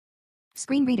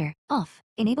Screen reader, off.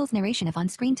 Enables narration of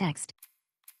on-screen text.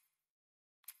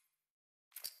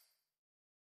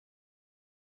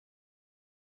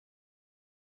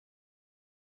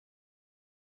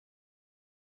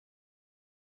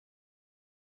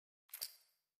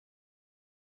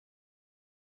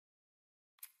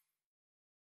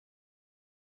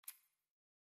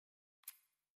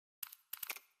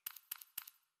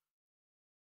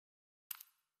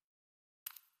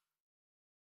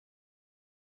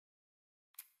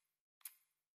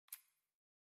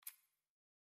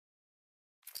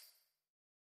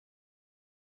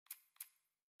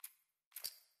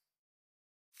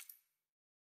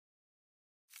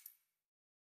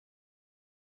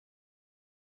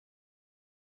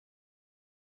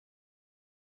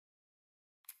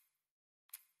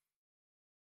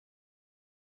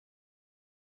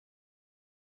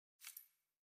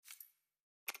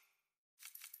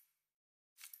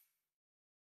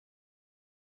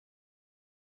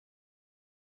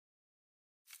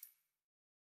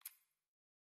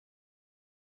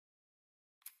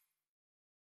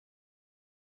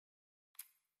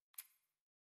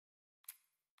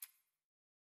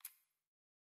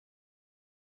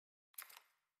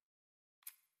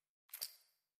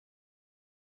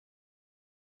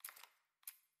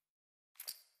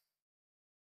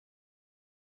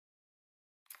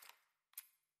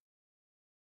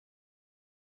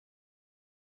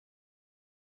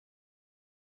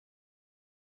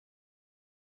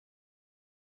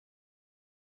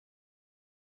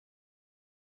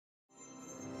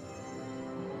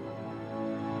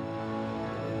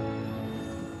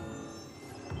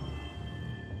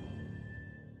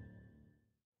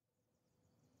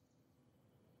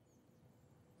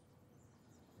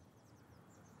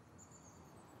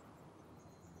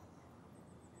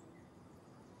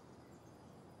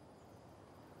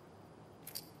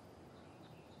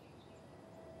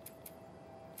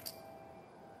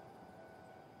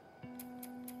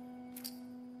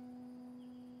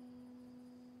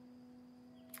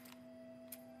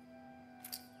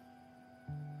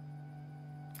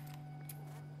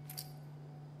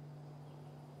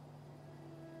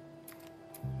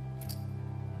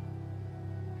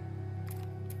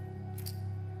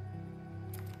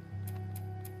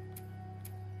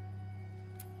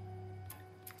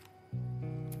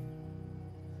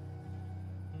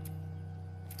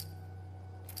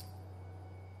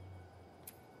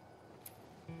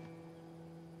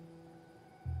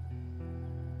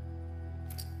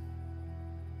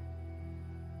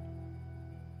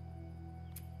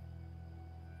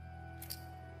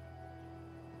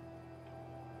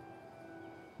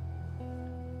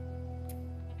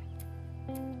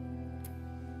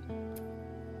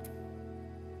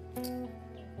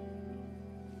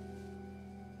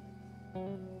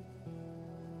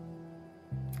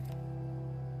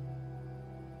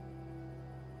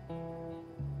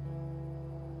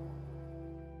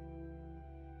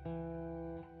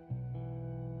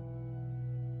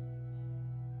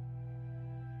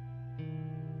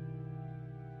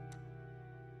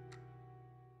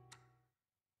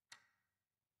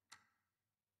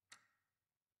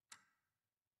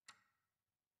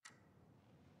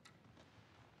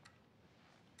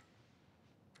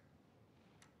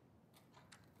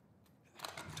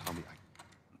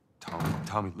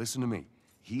 Tommy, listen to me.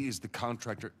 He is the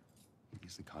contractor.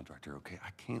 He's the contractor, okay? I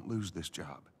can't lose this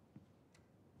job.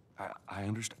 I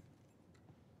understand.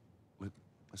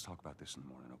 Let's talk about this in the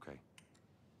morning, okay?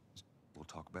 We'll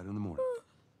talk about it in the morning.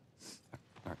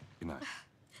 All right, good night.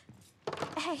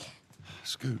 Hey.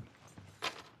 Scoot.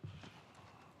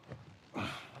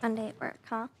 Monday at work,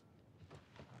 huh?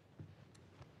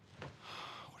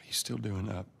 What are you still doing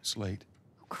up? It's late.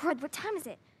 Oh, crud, what time is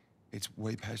it? It's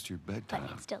way past your bedtime.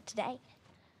 But it's still today.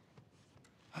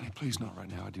 Honey, please not right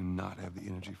now. I do not have the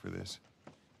energy for this.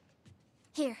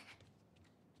 Here.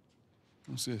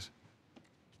 What's this?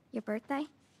 Your birthday?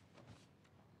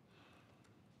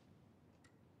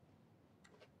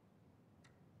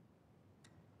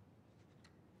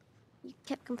 You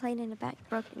kept complaining about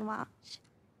your broken watch.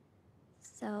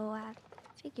 So I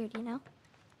figured, you know.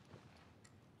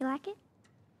 You like it?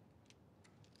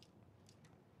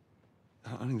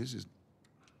 Honey, this is...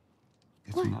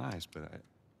 It's What? nice, but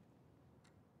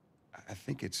I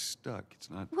think it's stuck. It's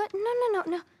not... What?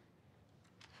 No.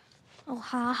 Oh,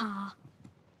 ha ha.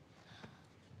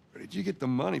 Where did you get the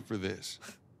money for this?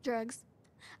 Drugs.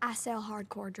 I sell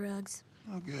hardcore drugs.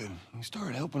 Oh, good. You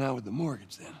started helping out with the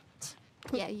mortgage then.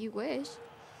 Yeah, you wish.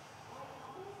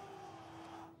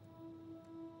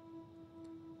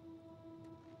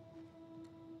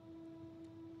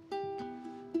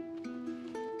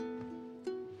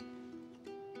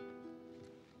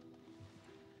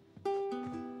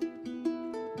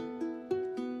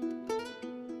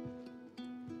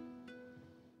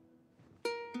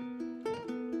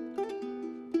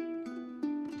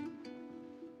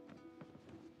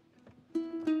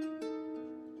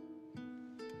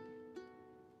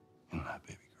 my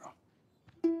baby girl.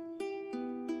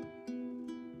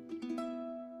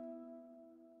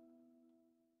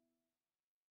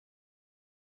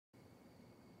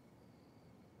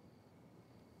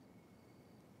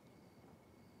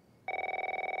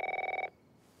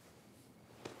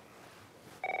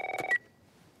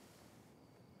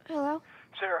 Hello?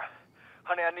 Sarah,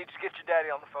 honey, I need to get your daddy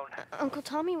on the phone. Uncle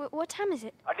Tommy, what time is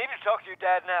it? I need to talk to your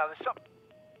dad now. There's something...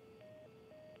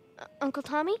 Uncle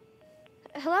Tommy?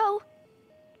 Hello?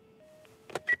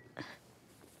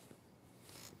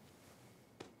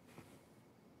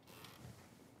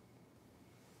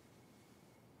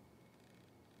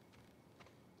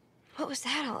 What was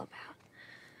that all about?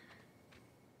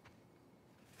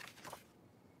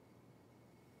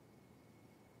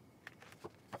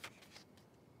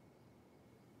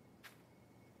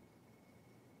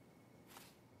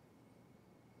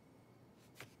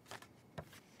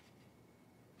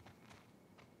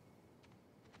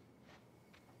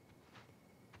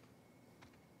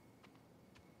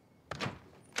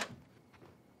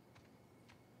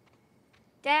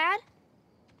 Dad?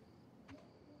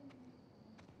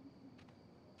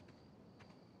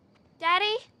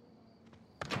 Daddy?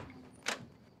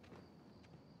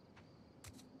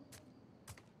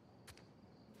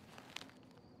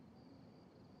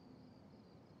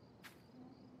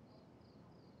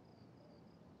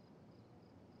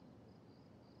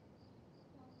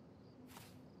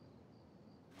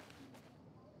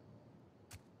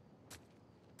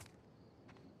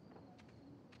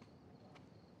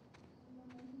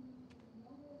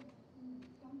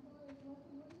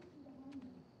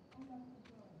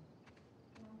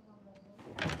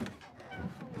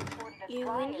 You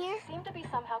in here? Seem to be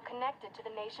somehow connected to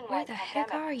the nationwide Where the heck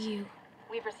pandemic. are you?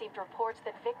 We've received reports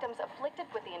that victims afflicted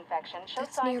with the infection show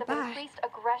That's signs nearby. of increased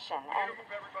aggression, and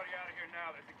Move everybody out of here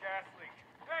now. There's a gas leak.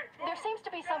 Hey, move! there seems to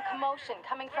be some commotion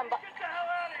coming from Get the hell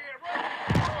out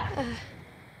of here!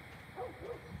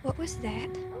 What was that?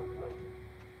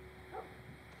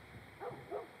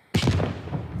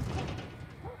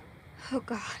 Oh,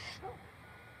 God.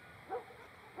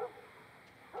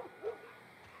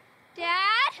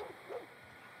 Dad?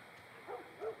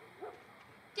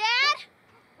 Dad?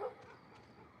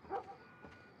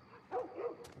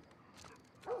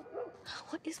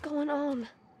 What is going on?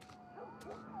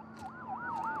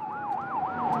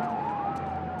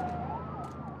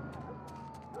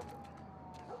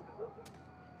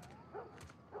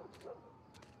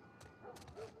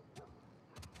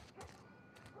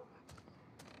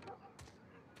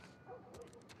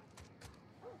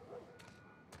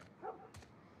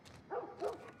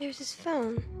 There's his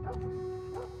phone.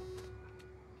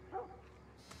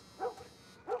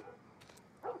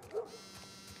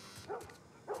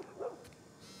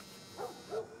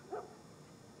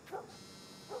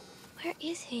 Where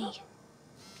is he?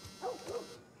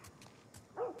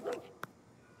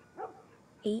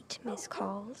 8 missed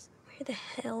calls. Where the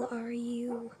hell are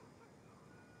you?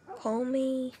 Call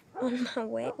me on my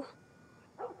way.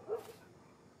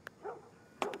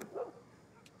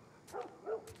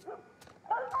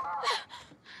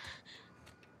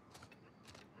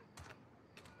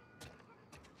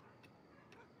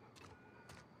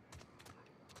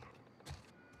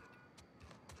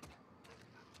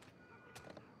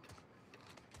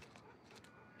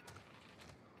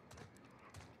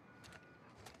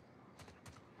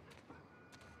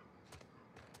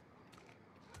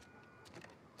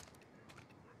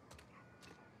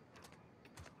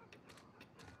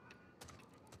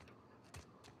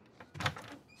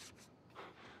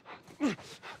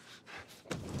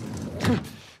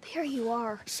 There you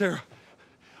are. Sarah,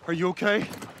 are you okay?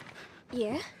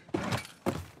 Yeah?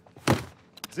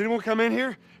 Does anyone come in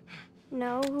here?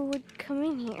 No, who would come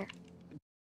in here?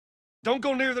 Don't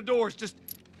go near the doors. Just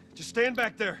stand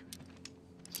back there.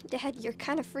 Dad, you're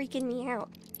kind of freaking me out.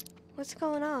 What's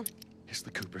going on? It's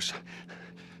the Coopers.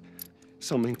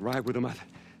 Something right with them. I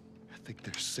think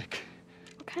they're sick.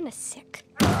 I'm kind of sick.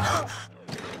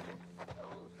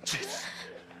 Jeez.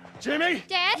 Jimmy!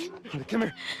 Dad? Honey, come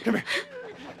here. Come here.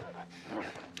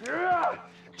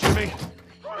 Jimmy!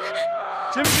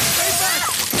 Jimmy, just stay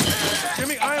back!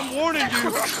 Jimmy, I am warning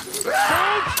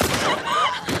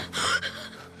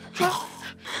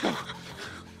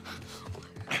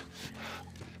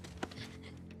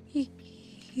you!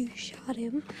 You shot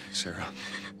him. Sarah,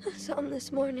 I saw him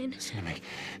this morning. listen to me.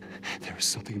 There is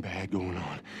something bad going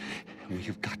on. And we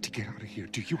have got to get out of here.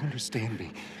 Do you understand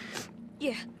me?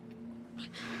 Yeah.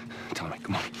 Tommy,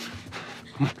 come on.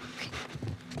 Come on.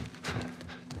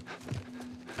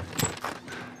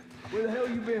 Where the hell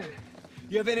you been?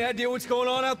 You have any idea what's going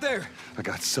on out there? I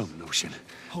got some notion.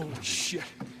 Holy shit.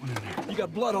 What in there? You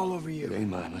got blood all over you. It ain't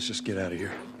mine. Let's just get out of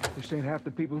here. This ain't half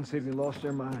the people in the city lost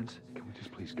their minds. Can we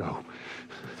just please go?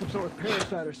 Some sort of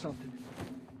parasite or something.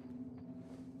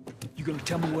 You gonna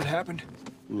tell me what happened?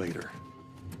 Later.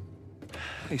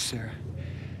 Hey, Sarah.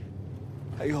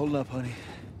 How you holding up, honey?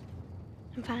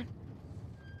 I'm fine.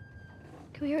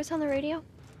 Can we hear us on the radio?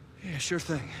 Yeah, sure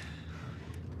thing.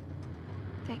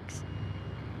 Thanks.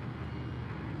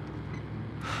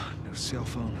 No cell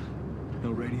phone,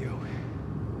 no radio.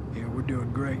 Yeah, we're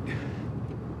doing great.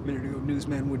 A minute ago,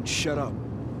 newsman wouldn't shut up.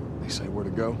 They say where to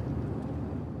go?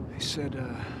 They said,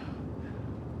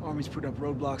 Army's put up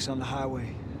roadblocks on the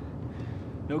highway.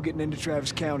 No getting into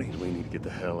Travis County. We need to get the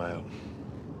hell out.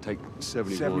 Take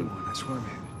 71. 71, that's where I'm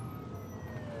headed.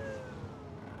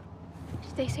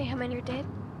 Did they say how many are dead?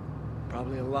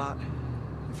 Probably a lot.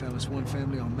 They found this one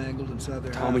family all mangled inside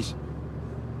their Tommy. house.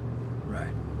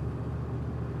 Right.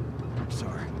 I'm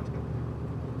sorry.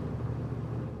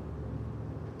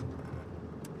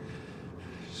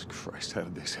 Jesus Christ, how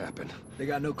did this happen? They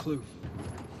got no clue.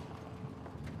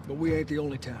 But we ain't the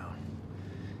only town.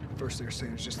 First they were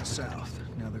saying it's just the South.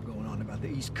 Now they're going on about the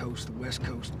East Coast, the West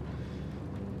Coast.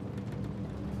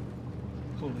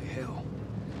 Holy hell.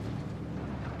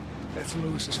 That's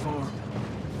Lewis's farm.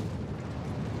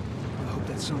 I hope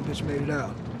that son of a bitch made it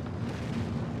out.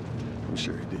 I'm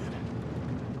sure he did.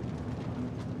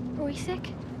 Are we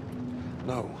sick?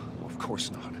 No, of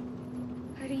course not.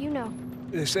 How do you know?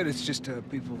 They said it's just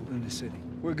people in the city.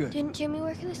 We're good. Didn't Jimmy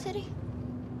work in the city?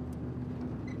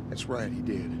 That's right, he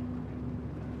did.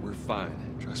 We're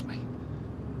fine, trust me.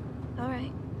 All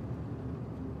right.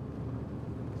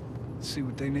 Let's see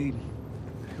what they need.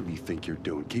 Who do you think you're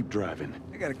doing? Keep driving.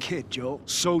 I got a kid, Joel.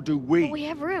 So do we. But we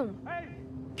have room. Hey!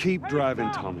 Keep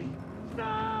driving, stop! Tommy.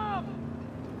 Stop!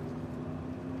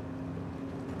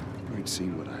 You ain't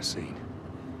seen what I seen.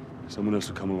 Someone else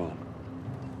will come along.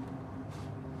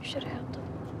 You should have helped him.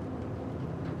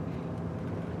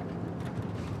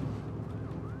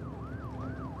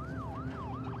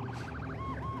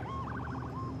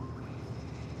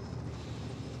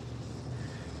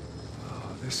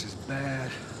 Oh, this is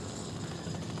bad.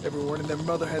 Everyone and their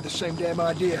mother had the same damn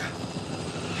idea.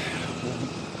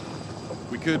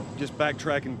 We could just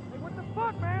backtrack and... Hey, what the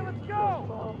fuck, man? Let's go!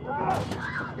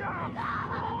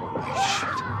 Holy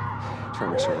shit.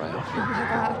 Turn us around. Oh my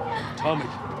God. Tommy!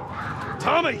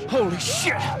 Tommy! Holy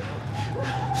shit!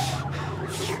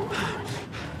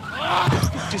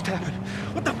 What just happened?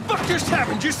 What the fuck just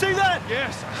happened? Did you see that?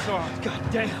 Yes, I saw it.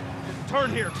 God damn.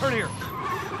 Turn here, turn here.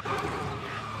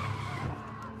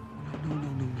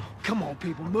 No. Come on,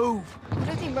 people, move. What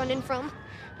are they running from?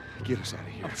 Get us out of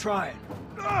here. I'm trying.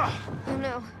 Oh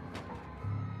no.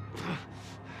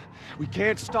 We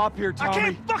can't stop here, Tommy. I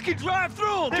can't fucking drive through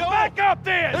them, Then Joel! back up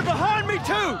then! They're behind me,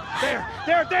 too!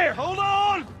 There! Hold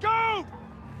on! Go!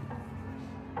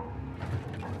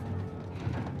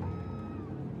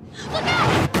 Look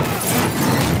out!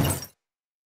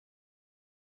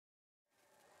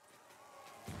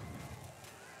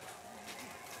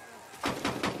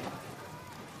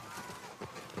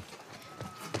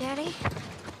 Daddy?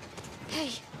 Hey.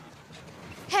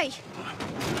 Hey!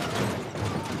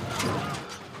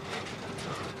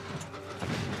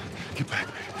 Get back.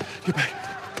 Get back.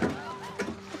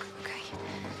 Okay.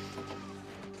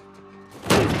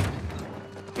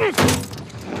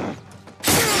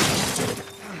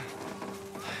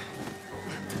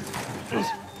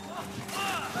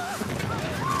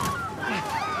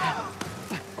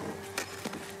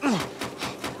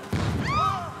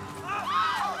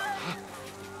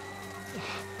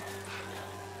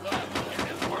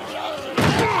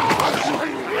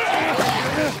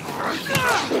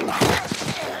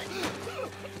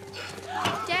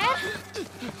 Dad?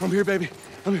 I'm here, baby.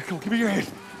 I'm here. Come on, give me your hand.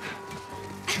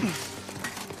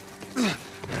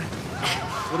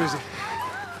 What is it?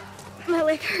 My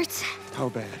leg hurts. How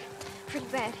bad? Pretty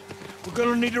bad. We're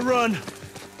gonna need to run.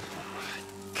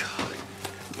 God.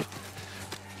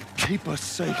 Keep us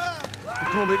safe.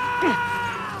 Come on, baby.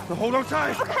 Now hold on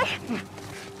tight.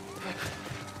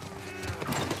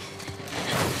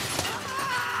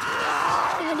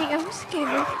 Daddy, I'm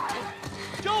scared.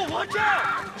 Joel, watch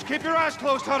out! Just keep your eyes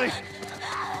closed, honey.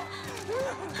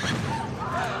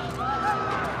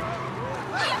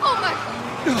 Oh my!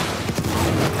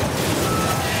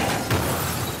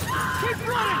 Keep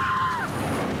running!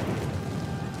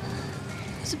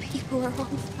 Those people are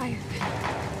on fire.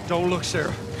 Don't look,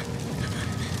 Sarah.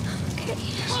 Okay.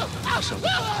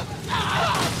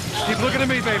 Keep looking at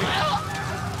me, baby.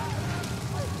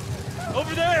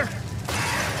 Over there!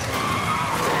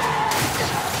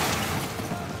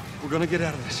 We're gonna get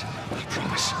out of this. I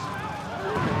promise.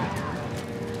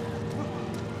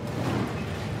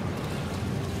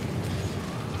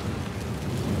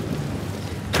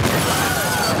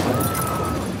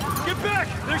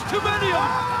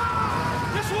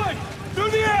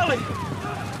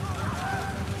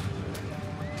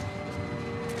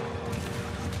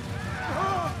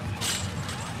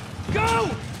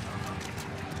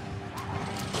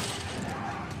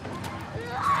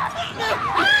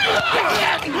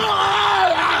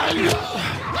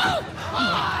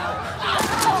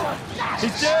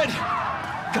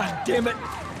 damn it!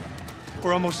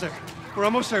 We're almost there. We're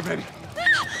almost there, baby.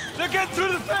 They're getting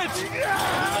through the fence!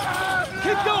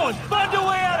 Keep going! Find your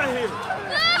way out of here!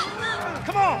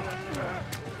 Come on!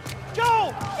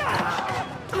 Go!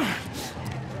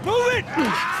 Move it!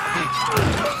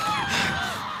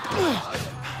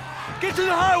 Get to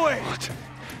the highway!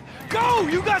 Go!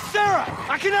 You got Sarah!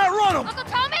 I can outrun them! Uncle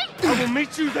Tommy? I will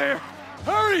meet you there.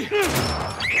 Hurry!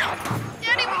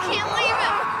 Daddy, we can't leave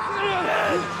him!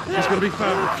 He's gonna be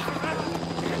fine.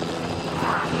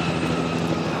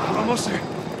 We're almost there.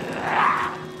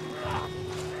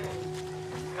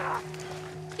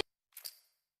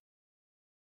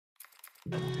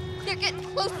 They're getting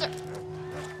closer.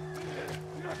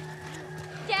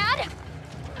 Dad?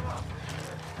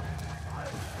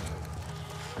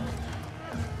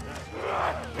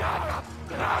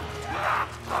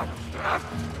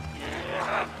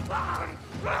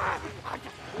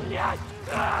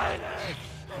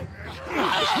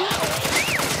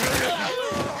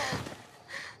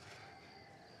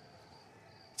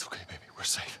 It's okay, baby. We're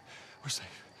safe. We're safe.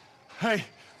 Hey,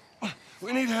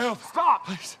 we need help. Stop!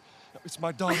 Please. It's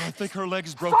my daughter. I think her leg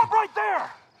is broken. Stop right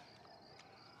there!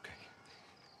 Okay.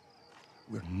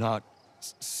 We're not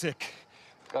sick.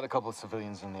 Got a couple of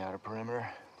civilians in the outer perimeter.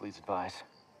 Please advise.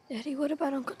 Daddy, what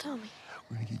about Uncle Tommy?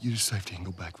 We're gonna get you to safety and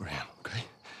go back for him, okay?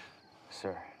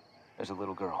 Sir, there's a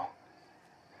little girl.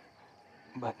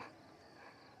 But...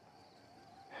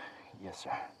 Yes,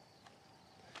 sir.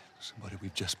 Somebody,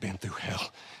 we've just been through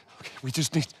hell. Okay, we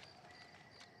just need...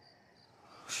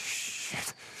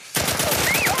 Shit.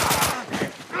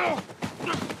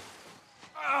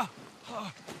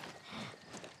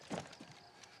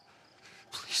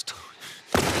 Please don't.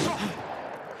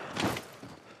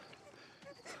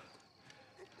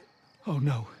 Oh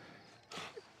no.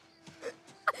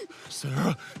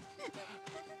 Sarah.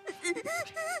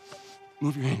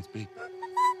 Move your hands, baby.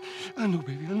 I know,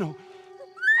 baby, I know.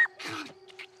 God.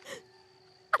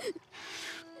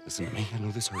 Listen to me. I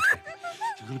know this hurts, baby.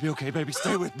 You're gonna be okay, baby.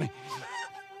 Stay with me.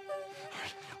 All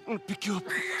right, I'm gonna pick you up.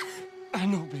 I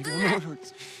know, baby. I know it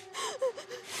hurts.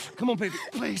 Come on, baby,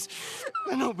 please.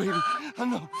 I know, baby. I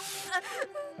know.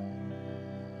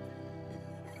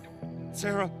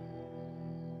 Sarah.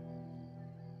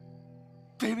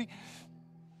 Baby.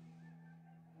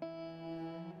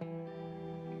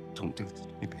 Don't do this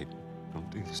to me, baby. Don't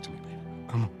do this to me, baby.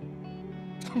 Come on.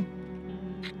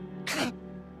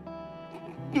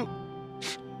 No.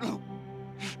 No.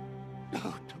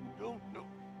 No, no.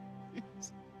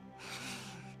 Please.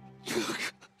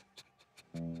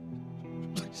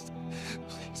 Please.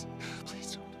 Please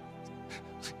don't.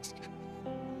 Please.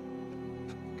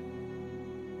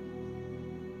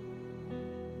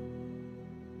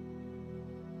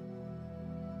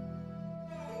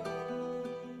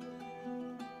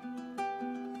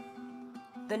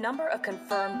 The number of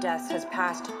confirmed deaths has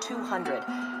passed 200.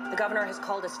 The governor has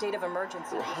called a state of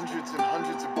emergency. There are hundreds and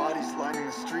hundreds of bodies lining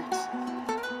the streets.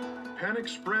 Panic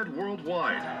spread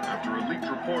worldwide after a leaked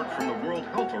report from the World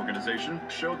Health Organization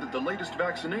showed that the latest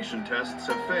vaccination tests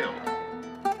have failed.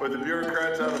 With the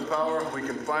bureaucrats out of power, we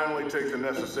can finally take the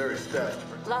necessary steps.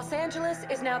 Los Angeles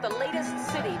is now the latest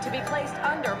city to be placed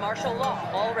under martial law.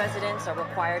 All residents are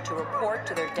required to report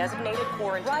to their designated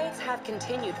quarantine. Riots have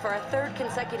continued for a third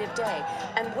consecutive day,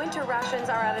 and winter rations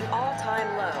are at an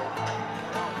all-time low.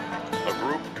 A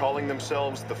group calling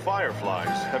themselves the Fireflies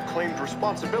have claimed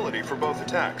responsibility for both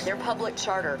attacks. Their public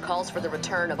charter calls for the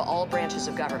return of all branches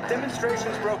of government.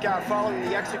 Demonstrations broke out following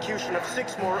the execution of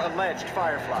 6 more alleged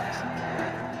Fireflies.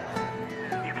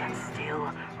 You can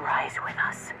still rise with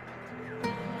us.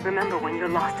 Remember, when you're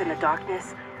lost in the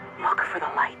darkness, look for the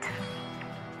light.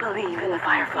 Believe in the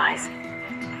Fireflies.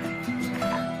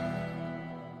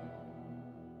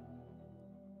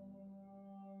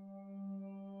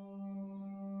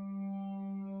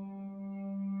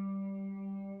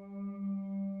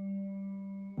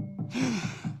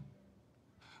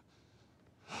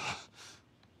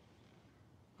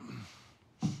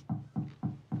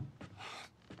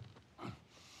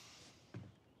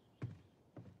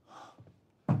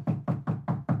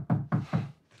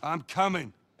 I'm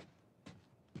coming.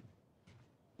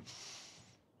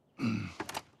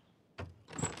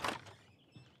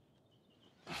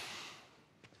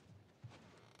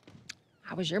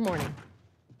 How was your morning?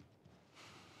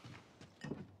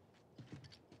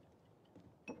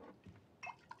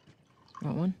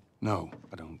 Want one? No,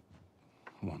 I don't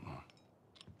want one.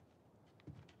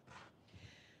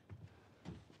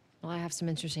 Well, I have some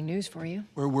interesting news for you.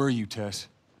 Where were you, Tess?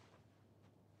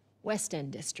 West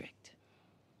End District.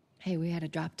 Hey, we had a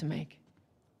drop to make.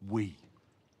 We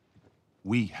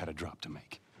had a drop to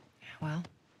make. Well,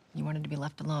 you wanted to be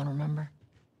left alone, remember?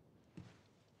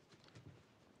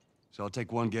 So I'll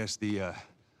take one guess. The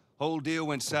whole deal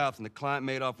went south and the client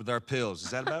made off with our pills. Is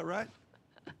that about right?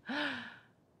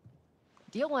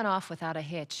 Deal went off without a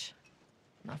hitch.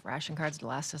 Enough ration cards to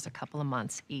last us a couple of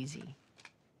months, easy.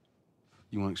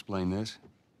 You want to explain this?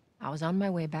 I was on my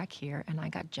way back here, and I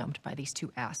got jumped by these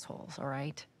two assholes, all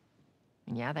right?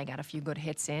 And yeah, they got a few good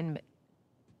hits in, but...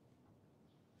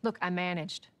 Look, I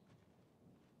managed.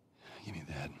 Give me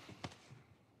that.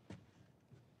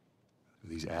 Are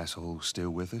these assholes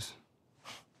still with us?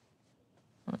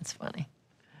 That's funny.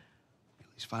 At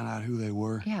least find out who they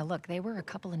were. Yeah, look, they were a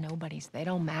couple of nobodies. They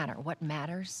don't matter. What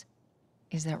matters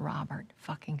is that Robert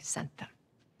fucking sent them.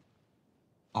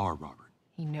 Our Robert.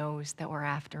 He knows that we're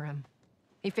after him.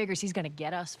 He figures he's gonna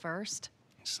get us first.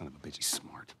 Son of a bitch, he's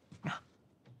smart. No.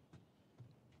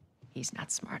 He's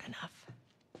not smart enough.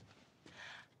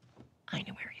 I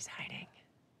know where he's hiding.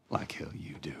 Like hell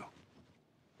you do.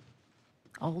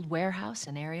 Old warehouse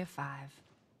in Area 5.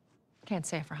 Can't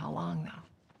say for how long, though.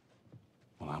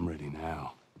 Well, I'm ready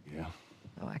now, yeah?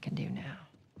 Oh, I can do now.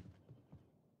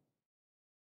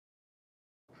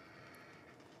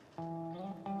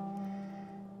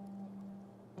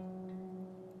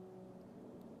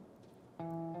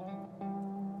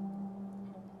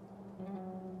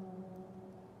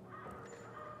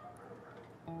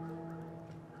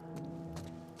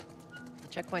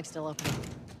 Checkpoint's still open.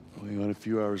 Only got a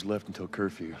few hours left until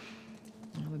curfew.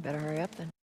 Well, we better hurry up then.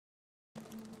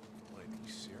 Wait, are you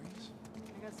serious?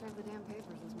 I got served the damn papers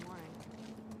this morning.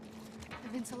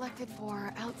 I've been selected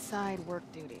for outside work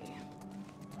duty.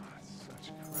 That's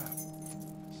such crap.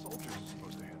 Soldiers are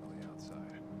supposed to handle the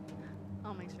outside.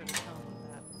 I'll make sure to tell them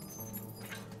that.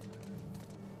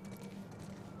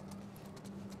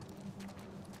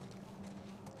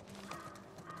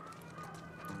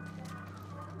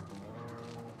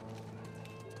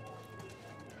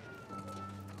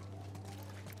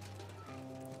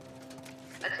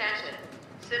 Attention.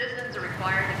 Citizens are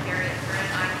required to carry a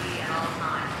current ID at all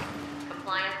times.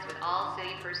 Compliance with all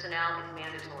city personnel is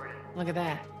mandatory. Look at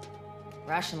that.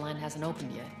 Ration line hasn't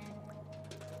opened yet.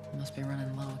 Must be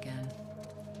running low again.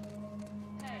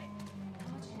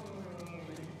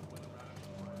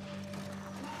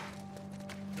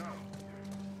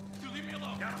 Leave me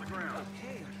alone. Down on the ground.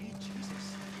 Hey,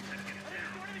 Jesus. I didn't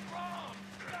do anything wrong.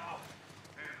 No.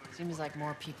 Seems like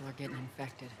more people are getting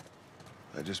infected.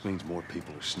 That just means more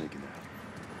people are sneaking out.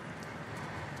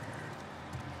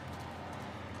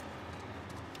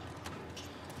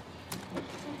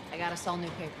 I got us all new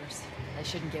papers. They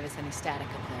shouldn't give us any static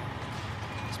up there.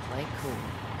 Just play it cool.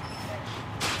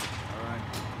 All right,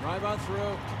 right on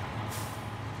through.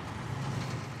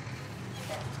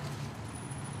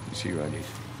 You see your ID.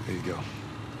 There you go.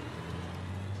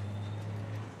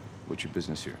 What's your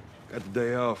business here? Got the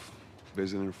day off.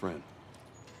 Visiting a friend.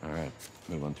 All right,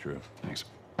 move on through. Thanks.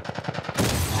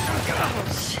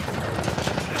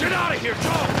 Get out of here,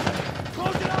 Joel!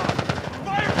 Close it up!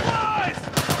 Fireflies!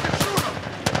 Shoot them!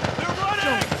 They're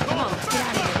running! Come on, let's get out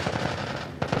of here.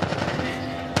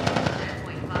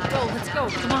 Go, let's go,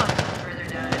 come on. Further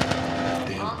notice.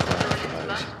 All civilians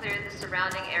must clear the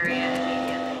surrounding area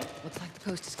immediately. Looks like the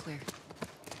coast is clear.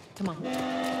 Come on.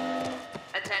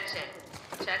 Attention.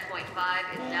 Checkpoint 5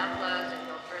 is now closed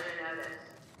until further notice.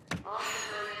 All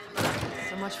civilians must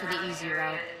clear So much for the easy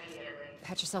area route. immediately.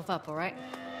 Patch yourself up, all right?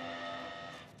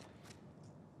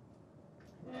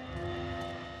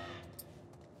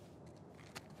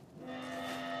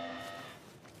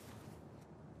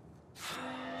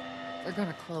 They're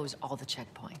gonna close all the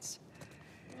checkpoints.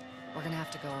 We're gonna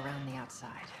have to go around the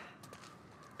outside.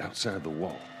 Outside the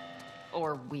wall.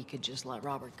 Or we could just let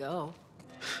Robert go.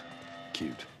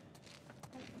 Cute.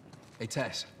 Hey,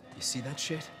 Tess, you see that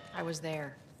shit? I was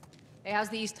there. Hey, how's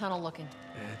the east tunnel looking?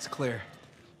 Yeah, it's clear.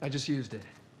 I just used it.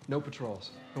 No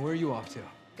patrols. And where are you off to?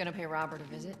 Gonna pay Robert a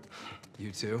visit?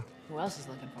 You too? Who else is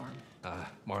looking for him?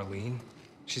 Marlene.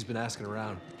 She's been asking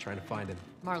around, trying to find him.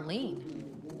 Marlene?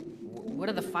 What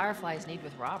do the Fireflies need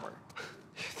with Robert?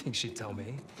 You think she'd tell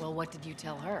me? Well, what did you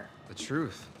tell her? The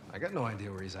truth. I got no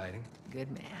idea where he's hiding.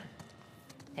 Good man.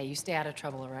 Hey, you stay out of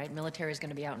trouble, all right? Military's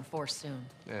gonna be out in force soon.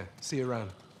 Yeah, see you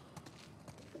around.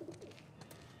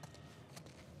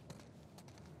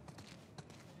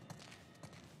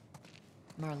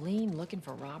 Marlene looking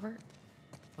for Robert?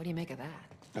 What do you make of that?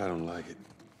 I don't like it.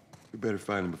 We better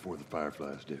find him before the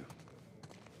Fireflies do.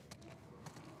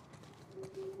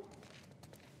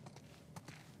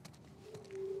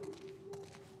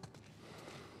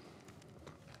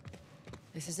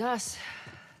 This is us.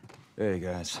 Hey,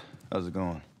 guys. How's it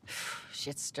going?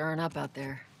 Shit's stirring up out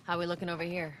there. How we looking over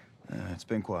here? It's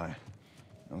been quiet.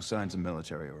 No signs of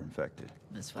military or infected.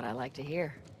 That's what I like to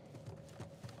hear.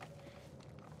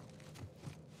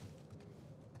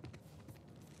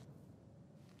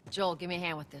 Joel, give me a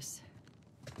hand with this.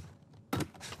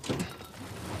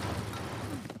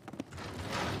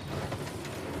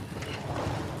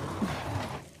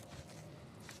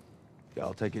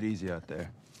 Y'all take it easy out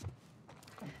there.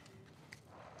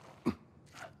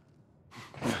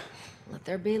 Let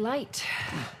there be light.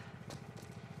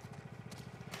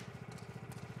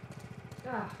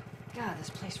 Oh, God, this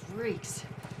place reeks.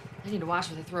 I need to watch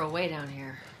what they throw away down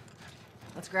here.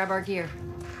 Let's grab our gear.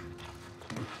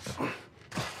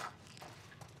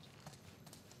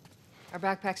 Our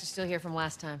backpacks are still here from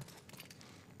last time.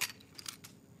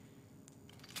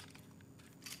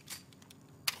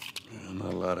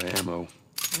 Not a lot of ammo.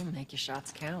 We'll make your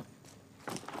shots count.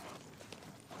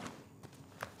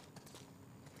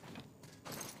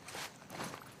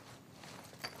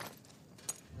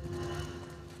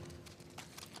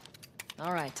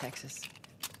 All right, Texas.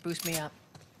 Boost me up.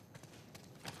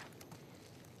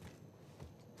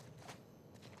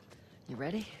 You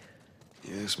ready?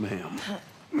 Yes, ma'am.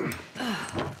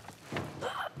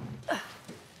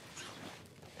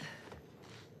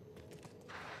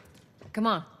 Come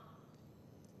on.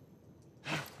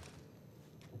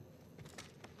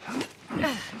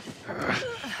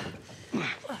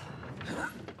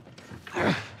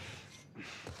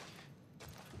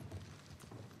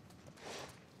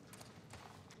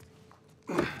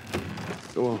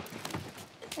 Go on.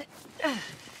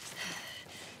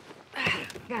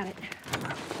 Got it.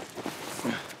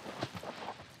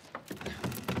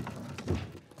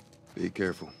 Be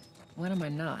careful. When am I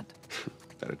not?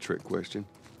 That a trick question?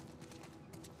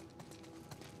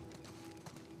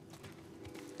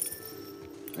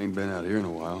 Ain't been out here in a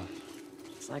while.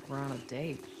 It's like we're on a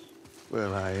date.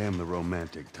 Well, I am the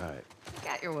romantic type.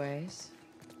 Got your ways.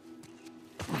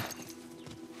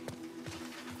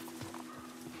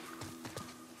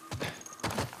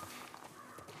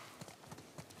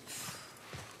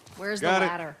 Where's the Got it.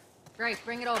 ladder? Great,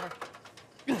 bring it over.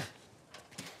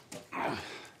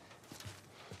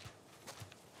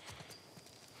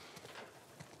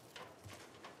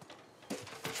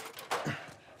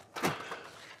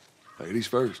 Ladies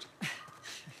first.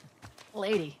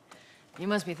 Lady, you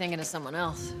must be thinking of someone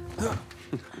else.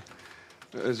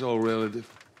 That's all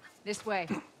relative. This way.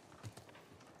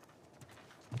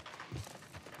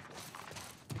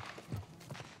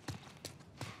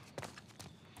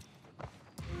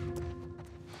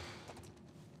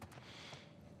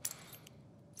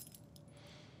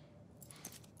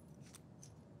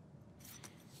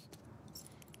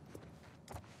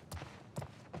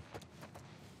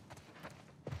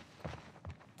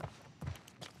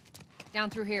 Down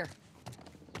through here.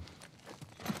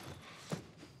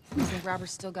 You think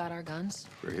Robert's still got our guns?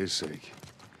 For his sake,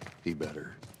 he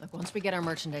better. Look, once we get our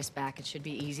merchandise back, it should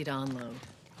be easy to unload.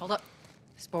 Hold up.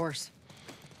 Spores.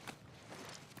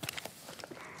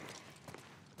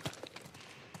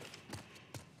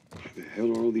 Where the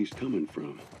hell are all these coming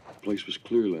from? The place was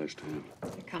clear last time.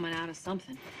 They're coming out of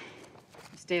something.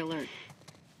 Stay alert.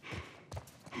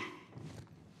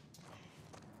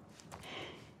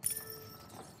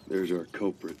 There's our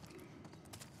culprit.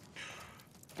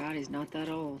 Body's not that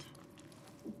old.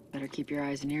 Better keep your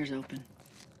eyes and ears open.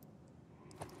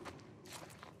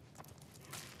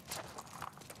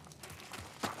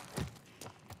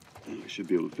 I should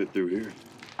be able to fit through here.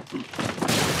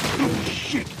 Oh,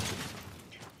 shit!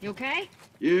 You okay?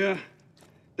 Yeah.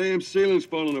 Damn ceiling's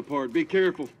falling apart. Be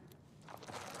careful.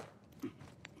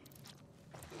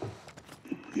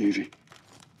 Easy.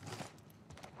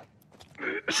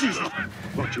 Jesus!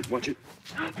 Watch it, watch it.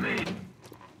 Help me.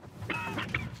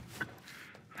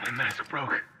 My mask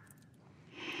broke.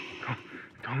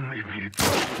 Don't leave me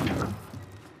to...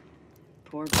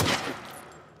 Poor bastard.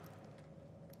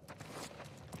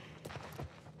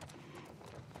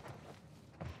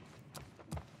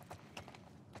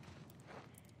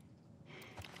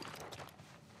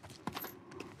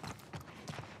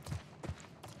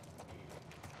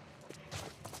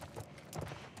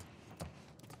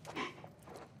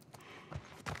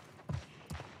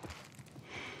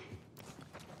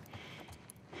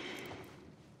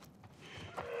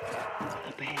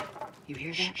 You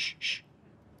hear that? Shh, shh.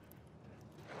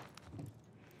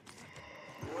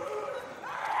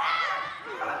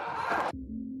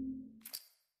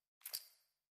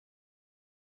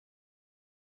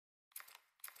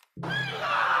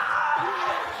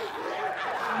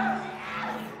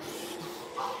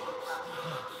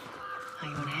 How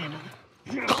you want to handle it?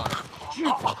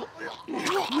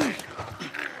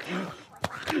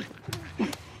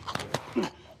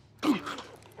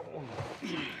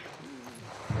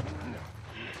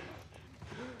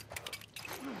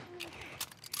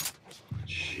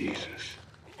 Jesus.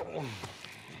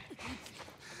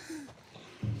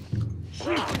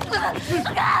 Alright,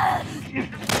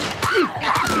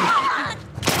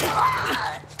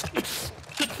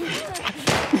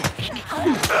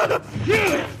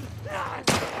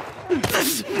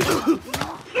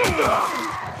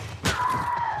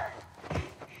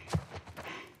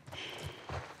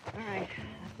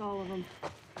 that's all of them.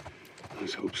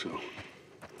 Let's hope so.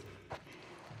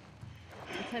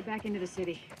 Let's head back into the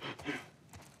city.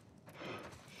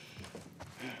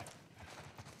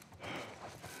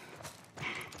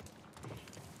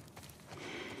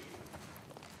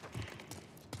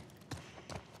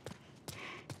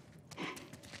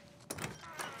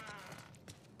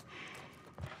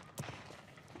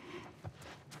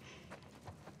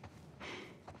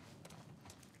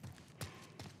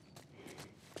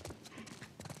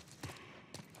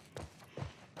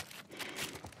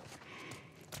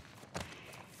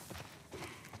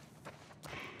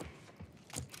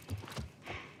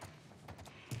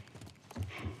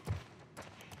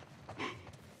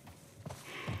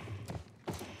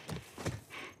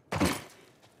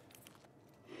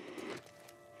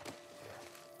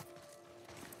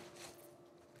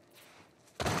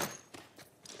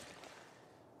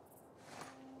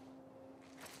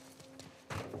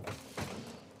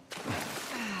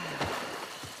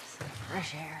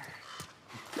 Fresh air.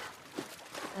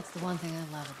 That's the one thing I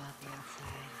love about the outside.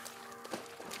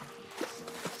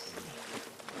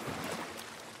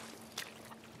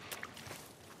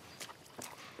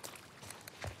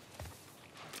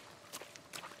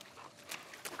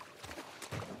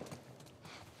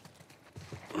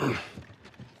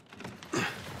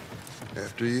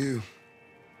 After you.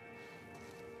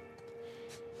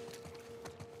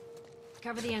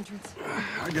 Cover the entrance.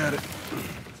 I got it.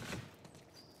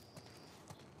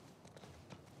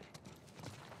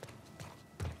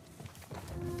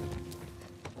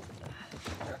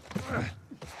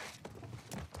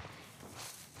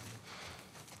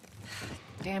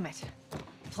 Damn it.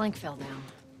 The plank fell down.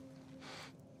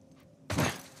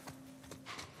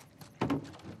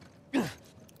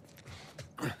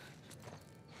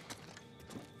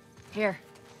 Here,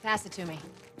 pass it to me.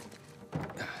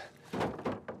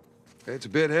 It's a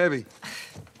bit heavy.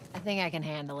 I think I can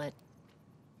handle it.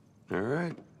 All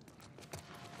right.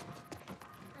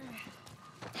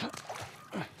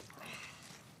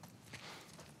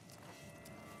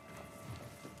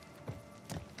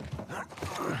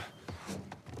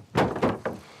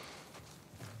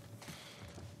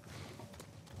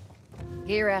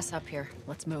 Get your ass up here.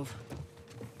 Let's move.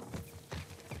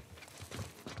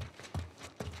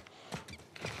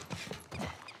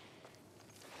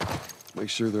 Make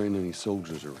sure there ain't any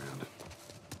soldiers around.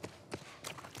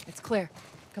 It's clear.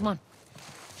 Come on.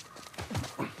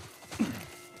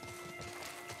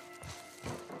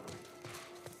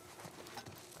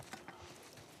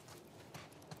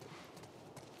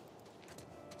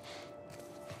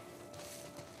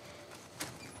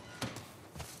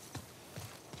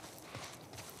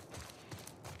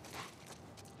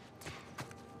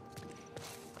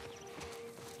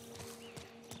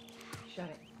 Shut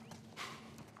it.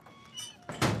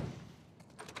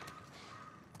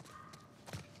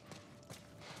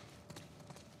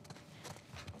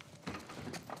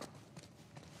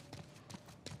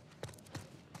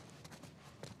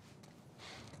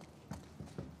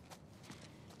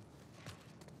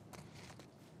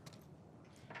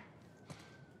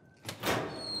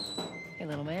 Hey,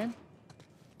 little man.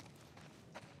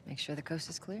 Make sure the coast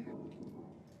is clear.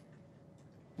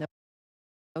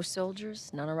 No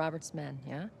soldiers, none of Robert's men,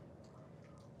 yeah?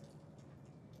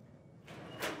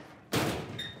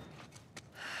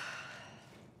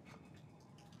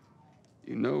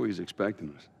 You know he's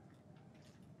expecting us.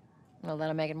 Well,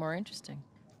 that'll make it more interesting.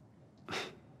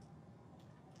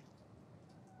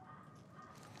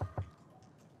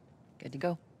 Good to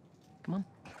go. Come on.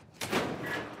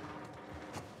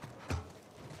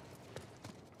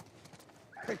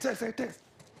 Hey, Tess, hey, Tess.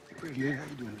 Pretty man, how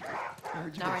you doing? I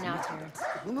heard you Not right now, Terrence.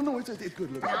 No, it's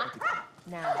good. Look. Not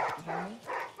now. You hear me?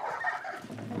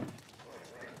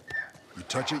 You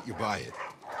touch it, you buy it.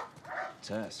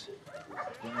 Tess.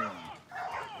 Where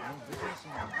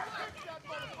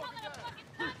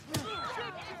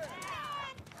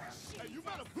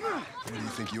do you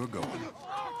think you were going?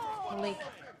 Malik,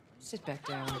 sit back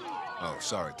down. Oh,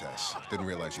 sorry, Tess. Didn't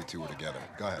realize you two were together.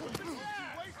 Go ahead.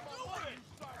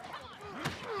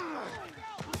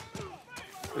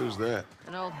 Who's that?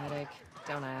 An old headache.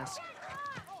 Don't ask.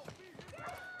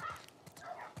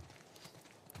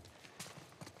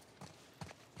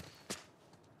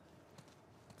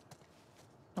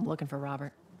 I'm looking for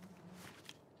Robert.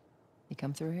 You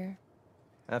come through here?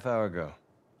 Half hour ago.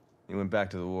 He went back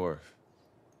to the wharf.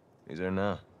 He's there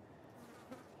now.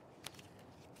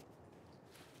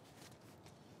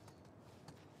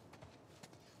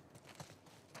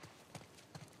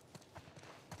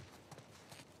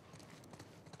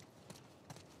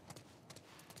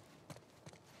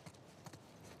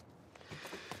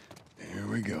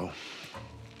 we go.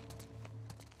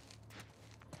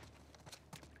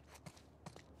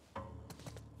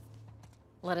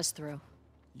 Let us through.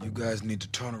 You guys need to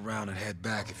turn around and head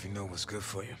back if you know what's good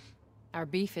for you. Our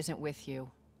beef isn't with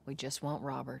you. We just want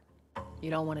Robert.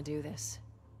 You don't want to do this.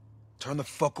 Turn the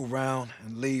fuck around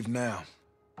and leave now.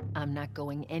 I'm not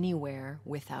going anywhere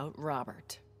without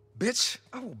Robert. Bitch,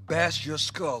 I will bash your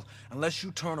skull unless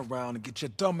you turn around and get your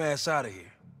dumb ass out of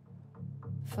here.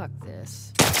 Fuck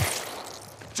this.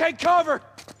 Take cover!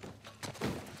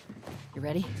 You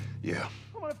ready? Yeah.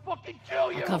 I'm gonna fucking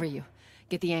kill you! I'll cover you.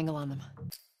 Get the angle on them.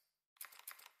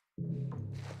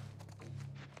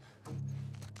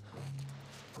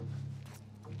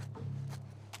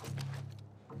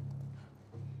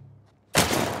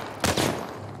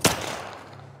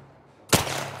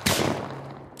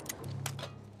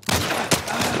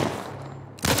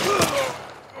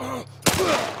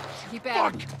 Keep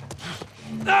at it.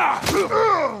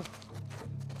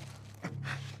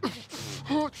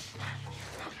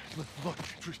 Look,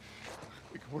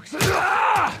 we can work.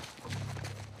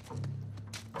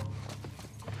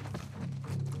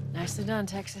 Nicely done,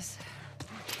 Texas.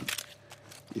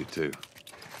 You too.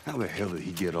 How the hell did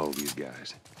he get all these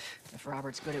guys? If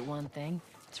Robert's good at one thing,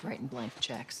 it's writing blank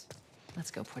checks.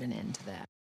 Let's go put an end to that.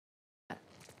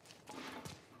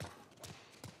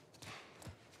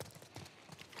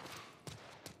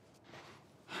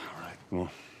 All right, come on.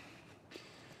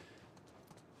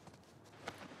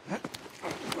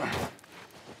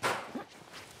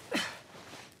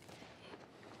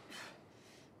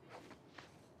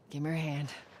 Give me your hand.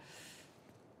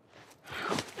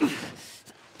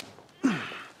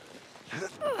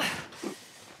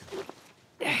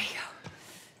 There you go.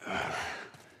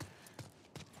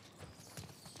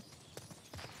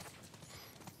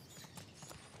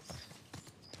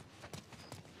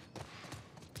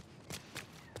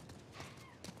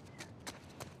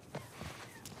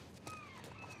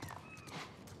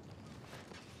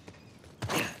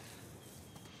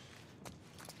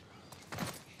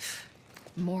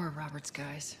 More of Robert's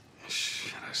guys.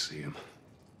 Shit, I see him.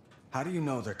 How do you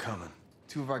know they're coming?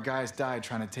 2 of our guys died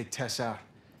trying to take Tess out.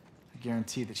 I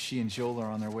guarantee that she and Joel are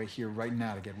on their way here right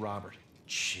now to get Robert.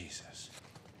 Jesus.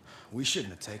 We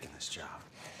shouldn't have taken this job.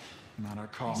 Not our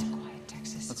call. Nice and quiet,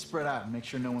 Texas. Let's spread out and make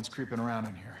sure no one's creeping around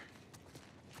in here.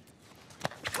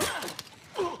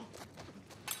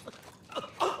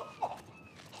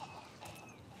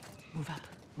 Move up.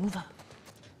 Move up.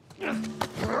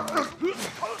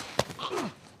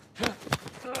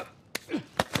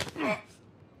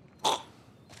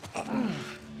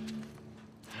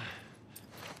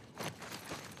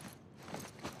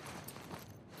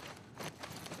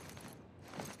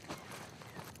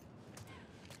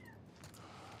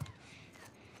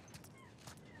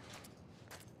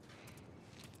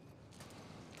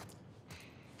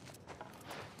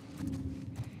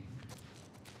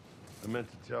 I meant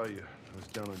to tell you, I was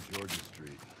down on Georgia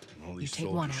Street. And all these take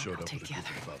soldiers one out, showed I'll up take with the a group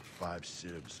other. of about 5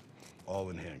 civs, all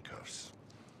in handcuffs.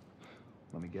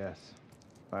 Let me guess.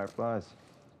 Fireflies?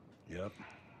 Yep.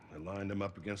 They lined them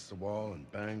up against the wall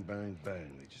and bang, bang,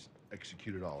 bang. They just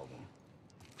executed all of them.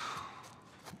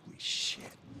 Holy shit.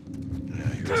 Now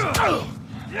here's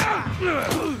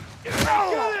Get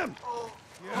him!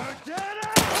 You're dead!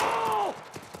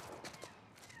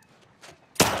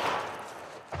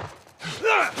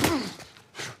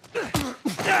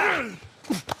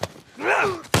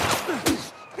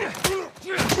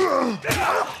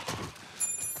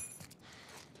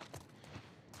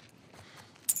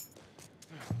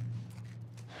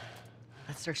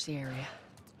 Let's search the area.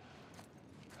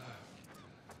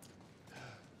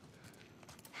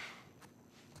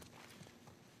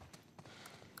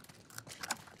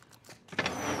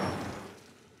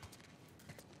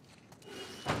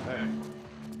 Hey,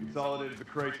 consolidated the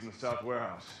crates in the south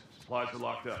warehouse. Supplies are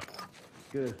locked up.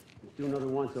 Good. Let's do another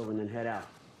once-over and then head out.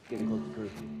 Getting close to crew.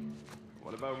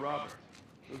 What about Robert?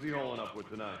 Who's he holing up with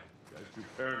tonight? Guy's too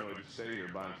paranoid to stay here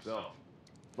by himself.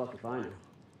 Fuck if I know.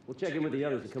 We'll check in with the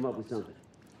others to come up with something.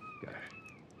 Okay.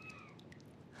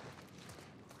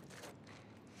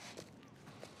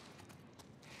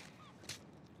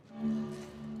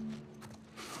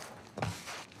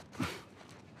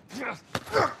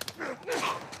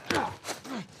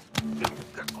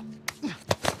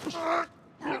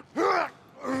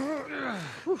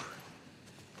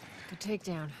 Good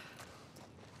takedown.